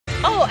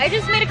Oh, I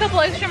just made a couple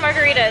extra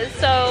margaritas,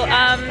 so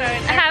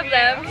have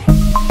them.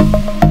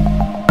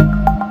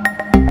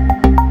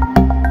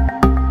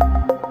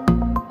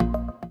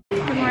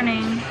 Good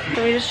morning.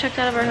 So we just checked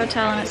out of our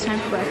hotel and it's time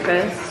for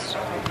breakfast.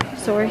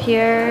 So we're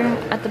here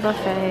at the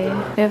buffet.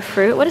 We have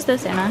fruit. What is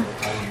this, Anna?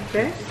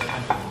 This?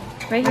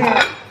 Right here.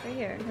 Right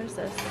here. What is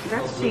this?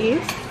 That's cheese.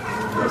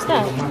 What's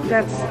that?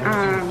 That's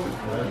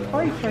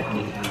probably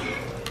turkey.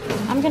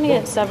 I'm gonna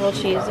get several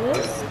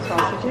cheeses.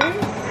 Sausages.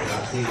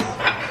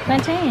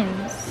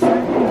 Plantains.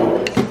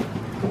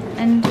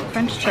 And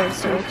French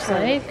toast, it looks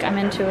like. I'm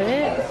into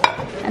it.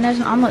 And there's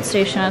an omelet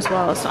station as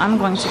well, so I'm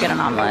going to get an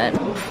omelet.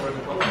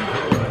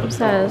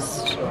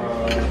 Obsessed.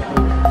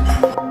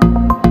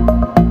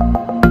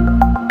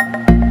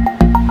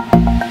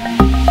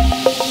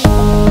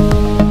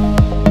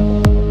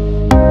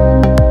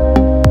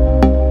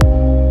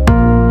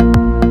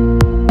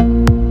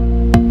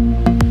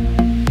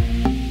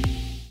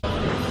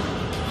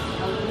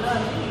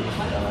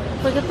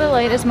 Look at the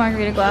lightest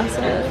margarita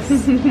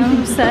glasses. I'm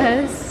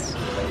obsessed.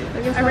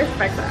 I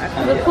respect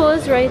that. The pool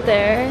is right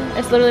there.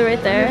 It's literally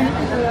right there.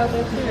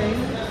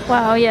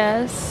 Wow,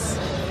 yes.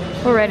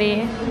 We're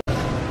ready.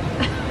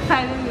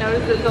 I didn't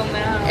notice it till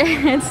now.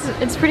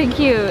 It's pretty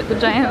cute, the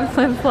giant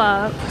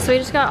flip-flop. So we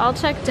just got all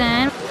checked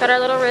in. Got our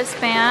little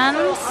wristbands.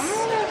 I'm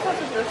gonna go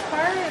to this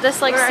part.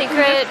 This like where I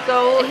secret can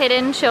go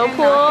hidden chill and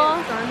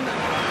pool.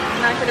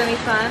 not get any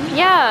sun.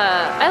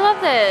 Yeah, I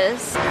love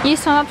this. You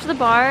swim up to the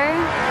bar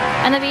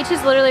and the beach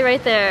is literally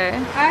right there.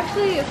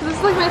 Actually, so this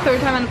is like my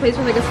third time in a place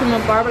with like a swim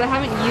up bar, but I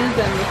haven't used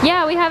them before.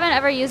 Yeah, we haven't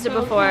ever used it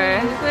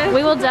before.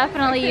 We will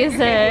definitely use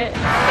it.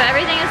 But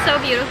everything is so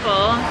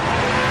beautiful,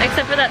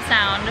 except for that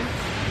sound.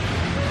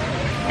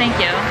 Thank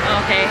you.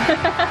 Oh, okay.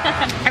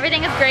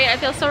 Everything is great. I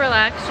feel so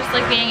relaxed just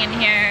like being in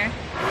here.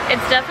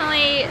 It's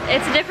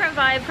a different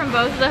vibe from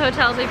both of the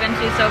hotels we've been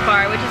to so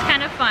far, which is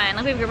kind of fun.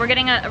 Like we're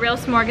getting a real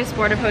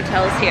smorgasbord of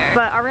hotels here.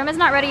 But our room is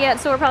not ready yet,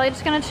 so we're probably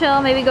just gonna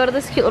chill, maybe go to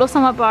this cute little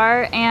sunset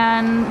bar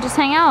and just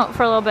hang out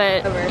for a little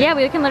bit. Yeah,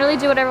 we can literally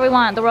do whatever we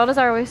want. The world is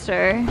our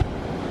oyster.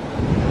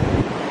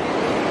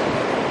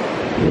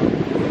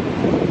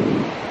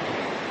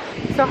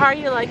 So how are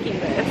you liking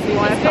this? You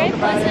want to It's very talk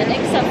about pleasant, it?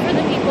 except for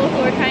the people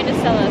who are trying to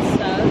sell us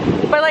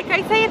stuff. But like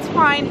I say, it's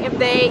fine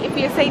if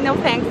you say no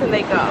thanks and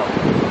they go.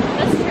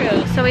 That's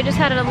true. So we just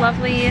had a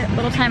lovely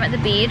little time at the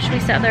beach. We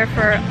sat there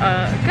for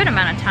a good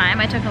amount of time.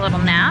 I took a little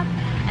nap.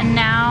 And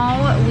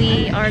now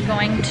we are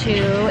going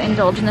to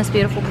indulge in this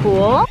beautiful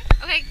pool.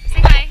 Okay,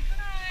 say hi.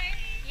 Hi.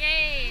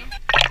 Yay.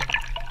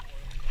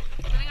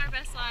 Living our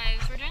best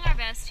lives. We're doing our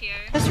best here.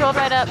 Just rolled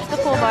right up to the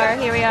pool bar.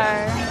 Here we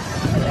are.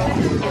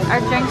 Our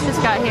drinks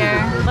just got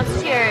here.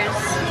 Let's cheers.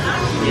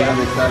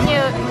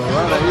 Cute.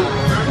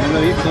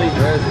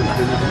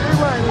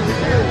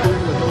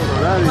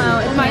 Wow,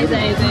 it's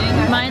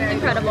amazing. Mine's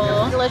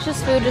incredible.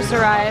 Delicious food just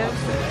arrived.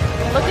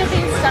 Look at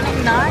these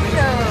stunning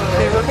nachos.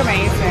 They look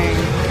amazing.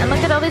 And look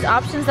at all these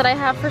options that I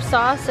have for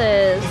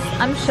sauces.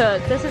 I'm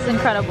shook. This is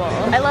incredible.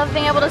 I love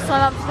being able to swim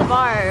up to the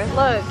bar.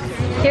 Look,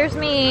 here's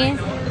me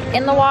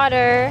in the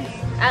water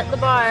at the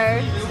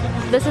bar.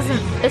 This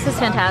is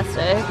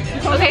fantastic.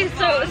 Okay,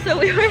 so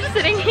we were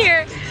sitting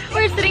here.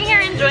 We're sitting here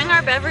enjoying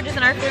our beverages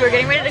and our food. We're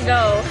getting ready to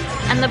go.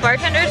 And the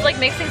bartender's like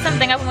mixing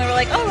something up and we were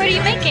like, oh, what are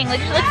you making? Like,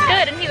 she looks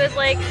good. And he was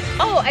like,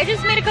 oh, I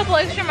just made a couple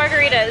extra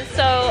margaritas,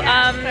 so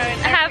have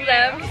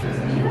them.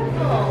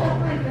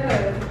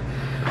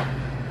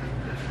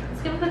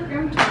 Let's give a quick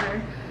room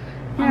tour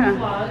on the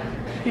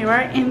vlog. You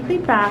are in the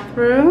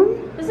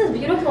bathroom. This is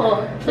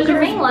beautiful. There's a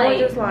ring light.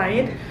 Gorgeous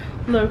light.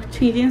 Look,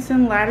 changes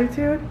in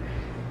latitude,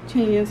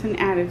 changes in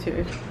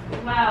attitude.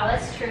 Wow,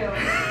 that's true.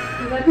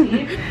 You look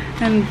deep.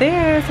 And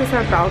this is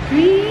our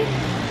balcony.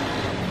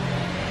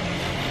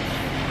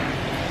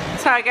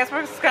 So I guess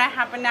what's gonna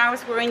happen now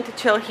is we're going to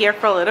chill here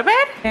for a little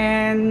bit,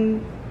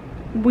 and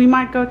we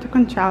might go to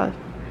Conchal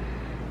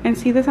and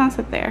see the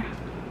sunset there.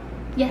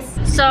 Yes.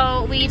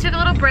 So we took a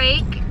little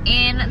break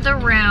in the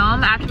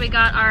room after we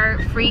got our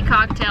free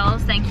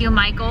cocktails. Thank you,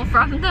 Michael,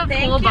 from the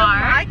pool bar.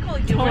 Michael.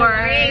 You were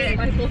great.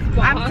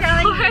 I'm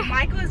telling you,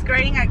 Michael is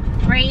grading a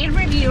great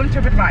review on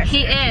TripAdvisor.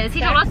 He is.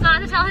 He told us not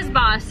to tell his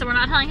boss, so we're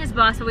not telling his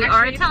boss, but we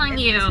are telling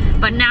you.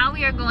 But now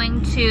we are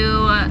going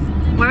to,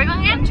 where are we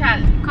going again?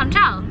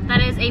 Conchal. That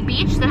is a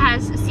beach that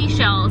has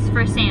seashells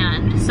for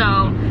sand.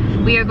 So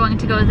we are going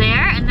to go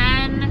there, and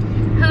then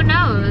who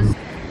knows?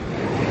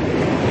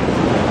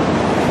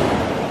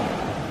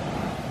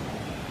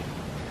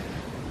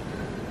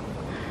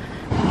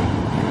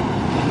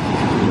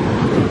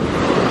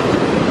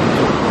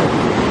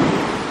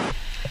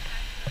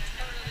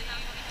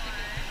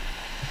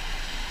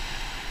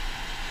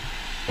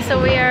 So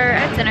we are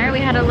at dinner. We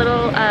had a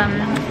little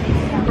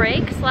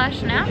break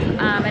slash nap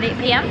at 8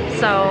 p.m.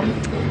 So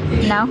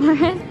now we're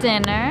at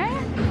dinner.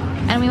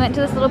 And we went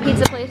to this little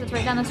pizza place that's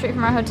right down the street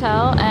from our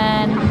hotel,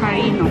 and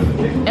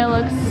it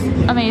looks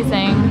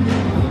amazing.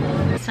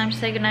 It's time to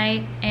say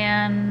goodnight,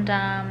 and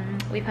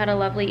we've had a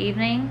lovely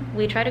evening.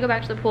 We tried to go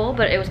back to the pool,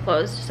 but it was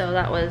closed, so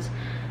that was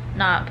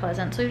not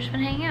pleasant. So we've just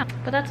been hanging out.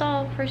 But that's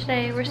all for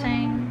today. We're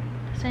saying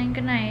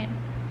goodnight.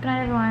 Good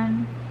night,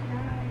 everyone.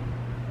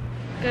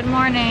 Good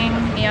morning.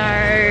 We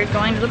are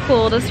going to the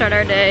pool to start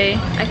our day.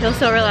 I feel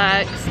so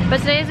relaxed. But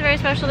today is a very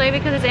special day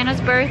because it's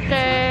Anna's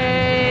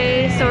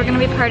birthday. So we're gonna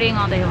be partying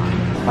all day long.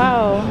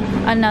 Wow,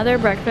 another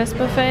breakfast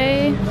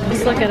buffet.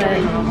 Just look at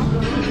it.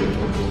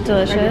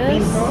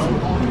 Delicious.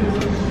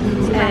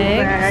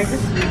 Eggs.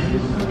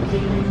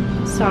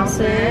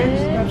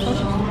 Sausage.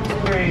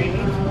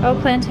 Oh,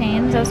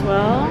 plantains as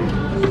well.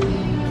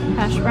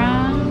 Hash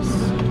browns.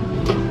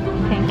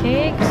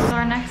 Pancakes. So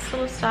our next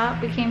little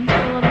stop, we came to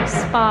a little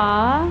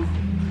spa.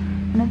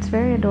 And it's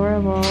very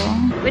adorable.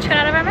 We just got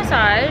out of our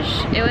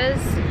massage. It was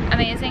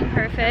amazing,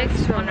 perfect,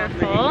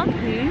 wonderful.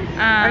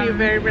 Are you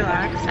very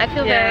relaxed? I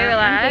feel very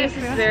relaxed.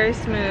 My face is very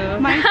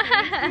smooth. My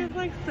face feels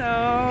like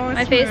so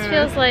My face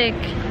feels like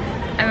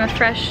I'm a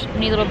fresh,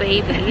 new little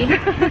baby.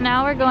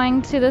 Now we're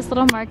going to this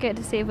little market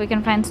to see if we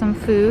can find some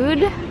food.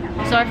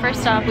 So our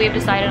first stop, we've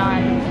decided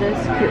on this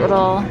cute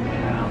little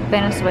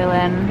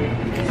Venezuelan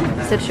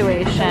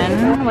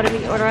situation. What did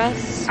we order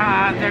us?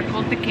 They're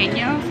called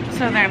pequeños,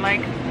 so they're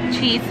like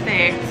cheese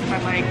sticks,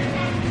 but like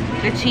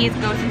the cheese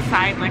goes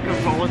inside like a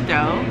rolled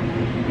dough.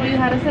 Well, you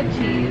had us at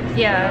cheese.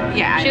 Yeah.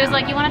 Yeah. She was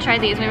like, you want to try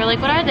these? We were like,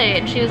 what are they?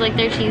 And she was like,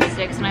 they're cheese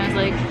sticks. And I was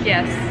like,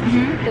 Yes.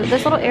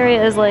 This little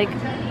area is like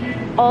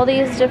all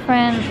these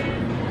different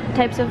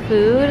types of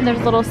food. And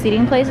there's little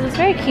seating places. It's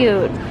very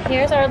cute.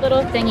 Here's our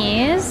little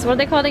thingies. What are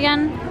they called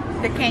again?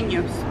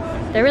 Pequeños.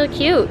 They're really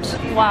cute.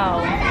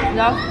 Wow.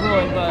 That's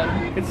really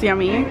good. It's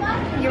yummy.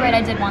 You're right,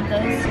 I did want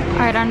this. All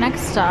right, our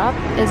next stop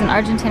is an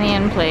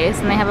Argentinian place,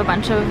 and they have a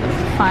bunch of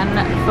fun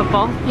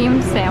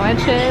football-themed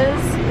sandwiches.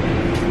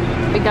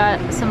 We got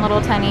some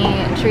little tiny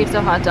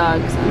chorizo hot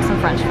dogs and some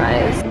french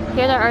fries.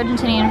 Here's our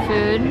Argentinian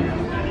food.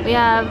 We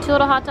have 2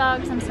 little hot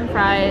dogs and some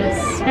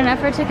fries. In an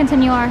effort to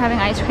continue our having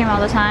ice cream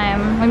all the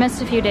time, we missed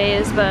a few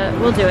days, but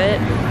we'll do it.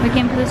 We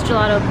came to this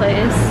gelato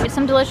place.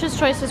 Some delicious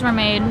choices were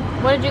made.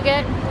 What did you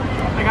get?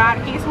 I got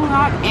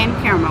hazelnut and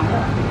caramel.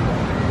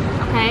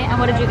 Okay, and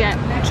what did you get?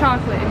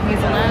 Chocolate and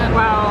hazelnut.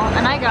 Wow,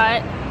 and I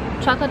got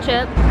chocolate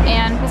chip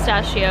and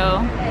pistachio,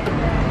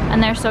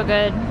 and they're so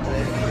good.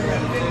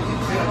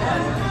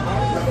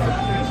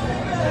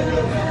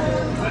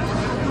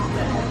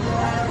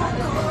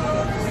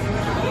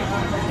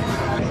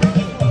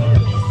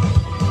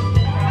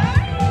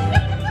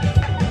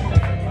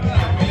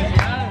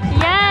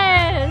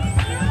 Yes!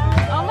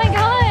 Oh my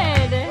god!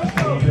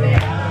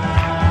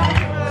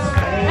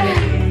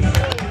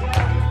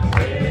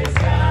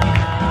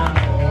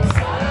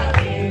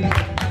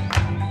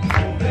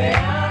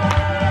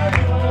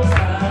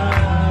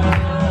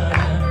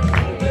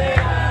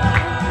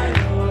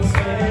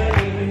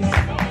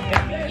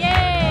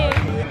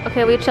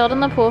 Okay, we chilled in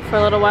the pool for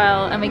a little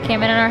while and we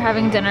came in and are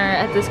having dinner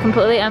at this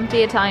completely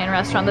empty Italian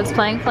restaurant that's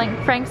playing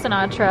Frank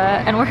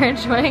Sinatra, and we're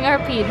enjoying our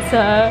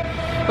pizza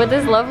with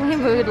this lovely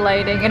mood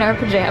lighting in our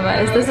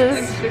pajamas. This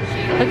is,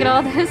 look at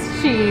all this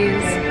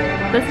cheese.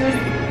 This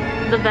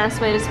is the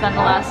best way to spend the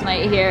last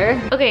night here.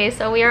 Okay,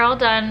 so we are all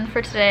done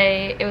for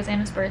today. It was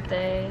Anna's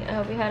birthday. I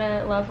hope you had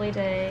a lovely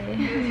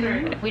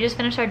day. We just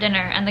finished our dinner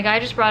and the guy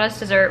just brought us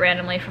dessert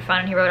randomly for fun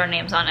and he wrote our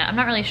names on it. I'm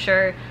not really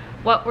sure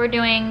what we're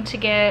doing to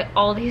get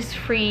all these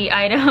free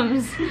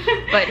items,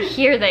 but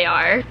here they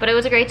are. But it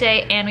was a great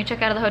day and we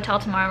check out of the hotel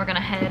tomorrow. We're gonna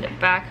head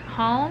back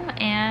home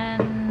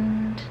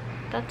and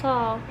that's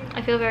all.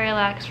 I feel very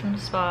relaxed from the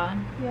spa.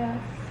 Yes.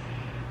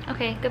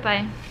 Okay,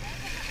 goodbye.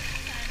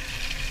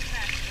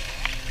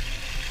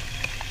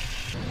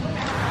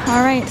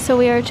 All right, so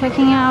we are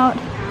checking out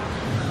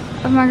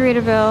of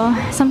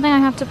Margaritaville. Something I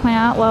have to point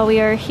out while we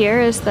are here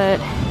is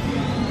that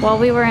while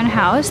we were in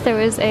house, there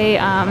was a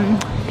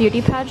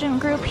beauty pageant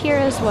group here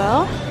as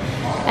well,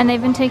 and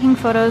they've been taking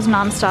photos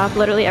non-stop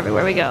literally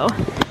everywhere we go.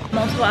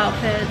 Multiple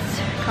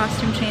outfits,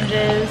 costume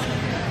changes,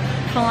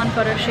 full-on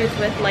photo shoots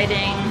with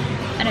lighting,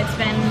 and it's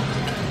been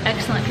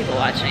excellent people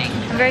watching.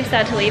 I'm very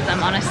sad to leave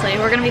them, honestly.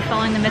 We're gonna be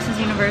following the Mrs.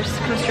 Universe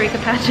Costa Rica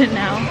pageant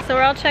now. So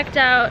we're all checked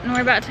out and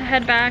we're about to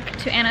head back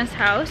to Anna's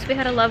house. We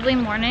had a lovely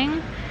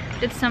morning,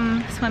 did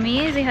some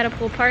swimmies, we had a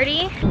pool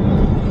party.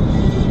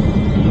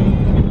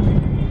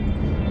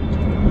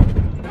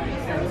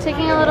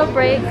 Taking a little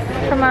break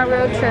from our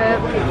road trip,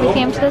 we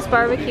came to this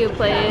barbecue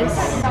place.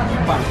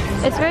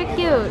 It's very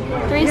cute.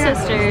 Three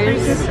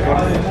sisters.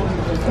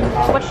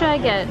 What should I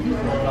get?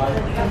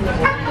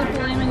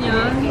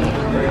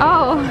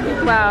 Oh,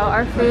 wow,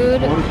 our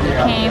food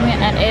came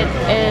and it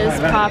is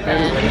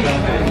poppin'.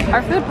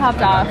 Our food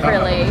popped off,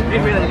 really.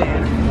 It really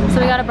did. So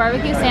we got a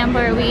barbecue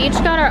sampler. We each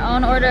got our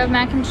own order of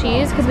mac and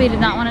cheese because we did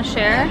not want to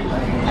share.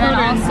 And then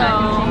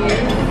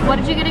also, what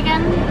did you get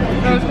again?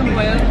 Rose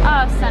completo.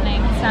 Oh,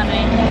 stunning,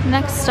 stunning.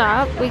 Next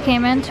stop, we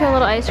came into a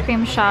little ice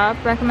cream shop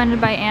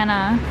recommended by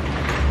Anna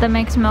that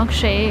makes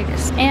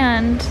milkshakes,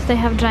 and they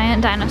have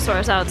giant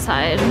dinosaurs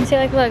outside. See,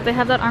 like, look, they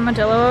have that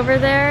armadillo over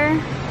there.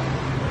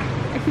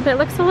 Except it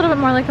looks a little bit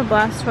more like a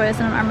Blastoise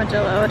than an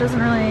armadillo. It doesn't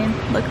really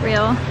look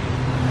real.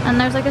 And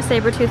there's like a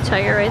saber-toothed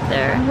tiger right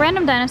there.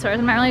 Random dinosaurs.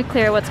 I'm not really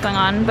clear what's going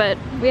on, but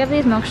we have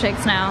these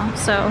milkshakes now,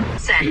 so.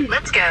 Set,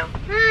 let's go.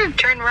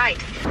 Turn right.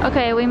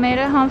 Okay, we made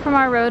it home from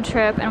our road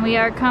trip and we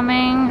are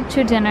coming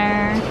to dinner.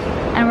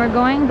 And we're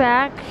going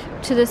back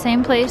to the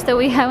same place that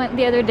we went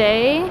the other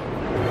day.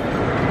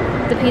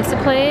 The pizza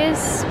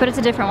place, but it's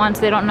a different one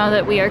so they don't know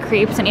that we are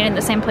creeps and eating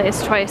the same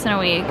place twice in a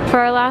week. For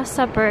our last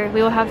supper,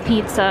 we will have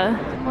pizza.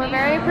 We're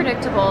very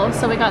predictable,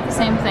 so we got the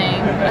same thing.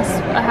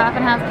 A half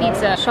and half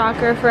pizza.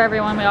 Shocker for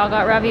everyone, we all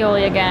got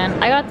ravioli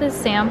again. I got this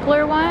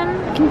sampler one.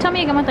 Can you tell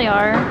me again what they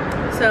are?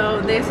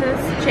 So this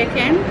is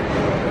chicken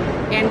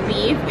and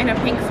beef in a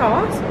pink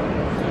sauce.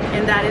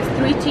 And that is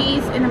 3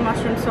 cheese in a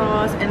mushroom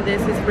sauce. And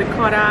this is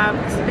ricotta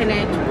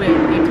spinach with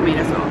a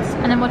tomato sauce.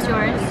 And then what's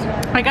yours?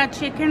 I got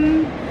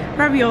chicken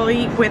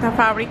ravioli with a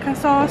fabrica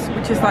sauce,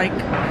 which is like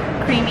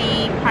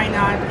creamy pine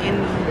nut and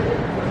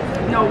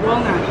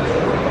walnut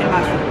and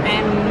mushroom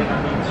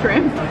and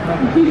shrimp.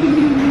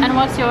 And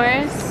what's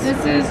yours?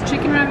 This is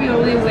chicken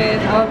ravioli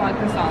with our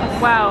vodka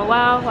sauce. Wow,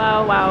 wow,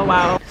 wow, wow,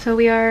 wow. So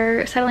we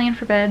are settling in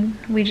for bed.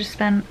 We just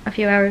spent a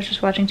few hours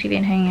just watching TV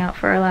and hanging out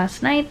for our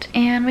last night.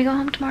 And we go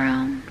home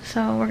tomorrow.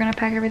 So we're gonna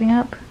pack everything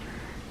up.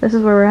 This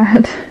is where we're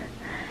at.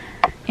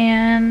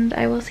 And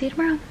I will see you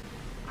tomorrow.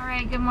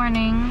 Alright, good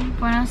morning.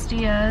 Buenos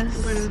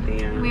dias. Buenos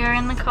dias. We are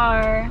in the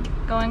car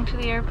going to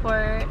the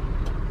airport.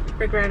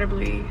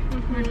 Regrettably.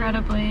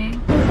 Regrettably.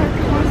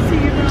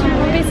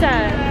 Don't be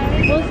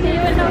sad. We'll see you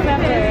in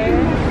November.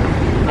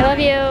 I love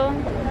you.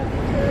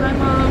 Bye,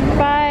 Mom.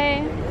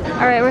 Bye.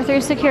 Alright, we're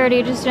through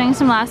security, just doing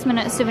some last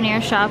minute souvenir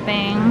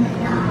shopping.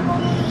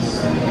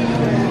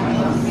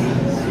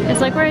 It's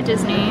like we're at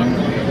Disney.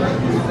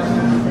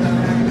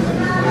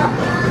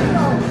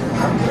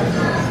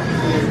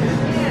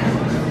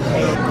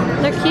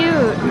 They're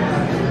cute.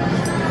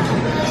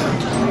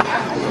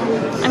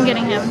 I'm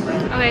getting him.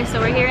 Okay, so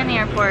we're here in the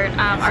airport.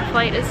 Our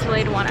flight is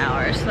delayed 1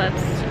 hour, so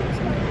that's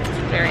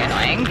very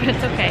annoying, but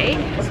it's okay.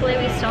 Hopefully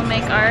we still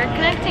make our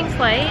connecting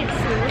flight,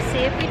 so we will see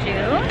if we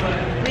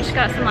do. We just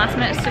got some last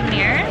minute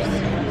souvenirs.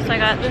 So I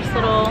got this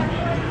little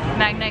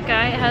magnet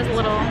guy. It has a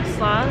little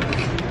sloth.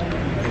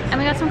 And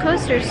we got some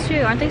coasters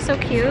too. Aren't they so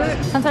cute?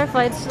 Since our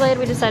flight's delayed,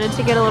 we decided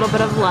to get a little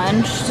bit of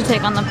lunch to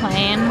take on the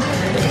plane.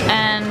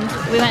 And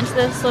we went to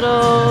this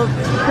little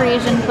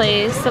Parisian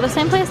place. So the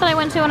same place that I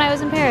went to when I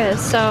was in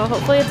Paris. So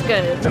hopefully it's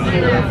good.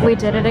 We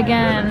did it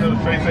again.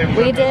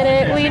 We did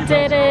it. We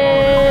did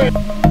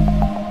it.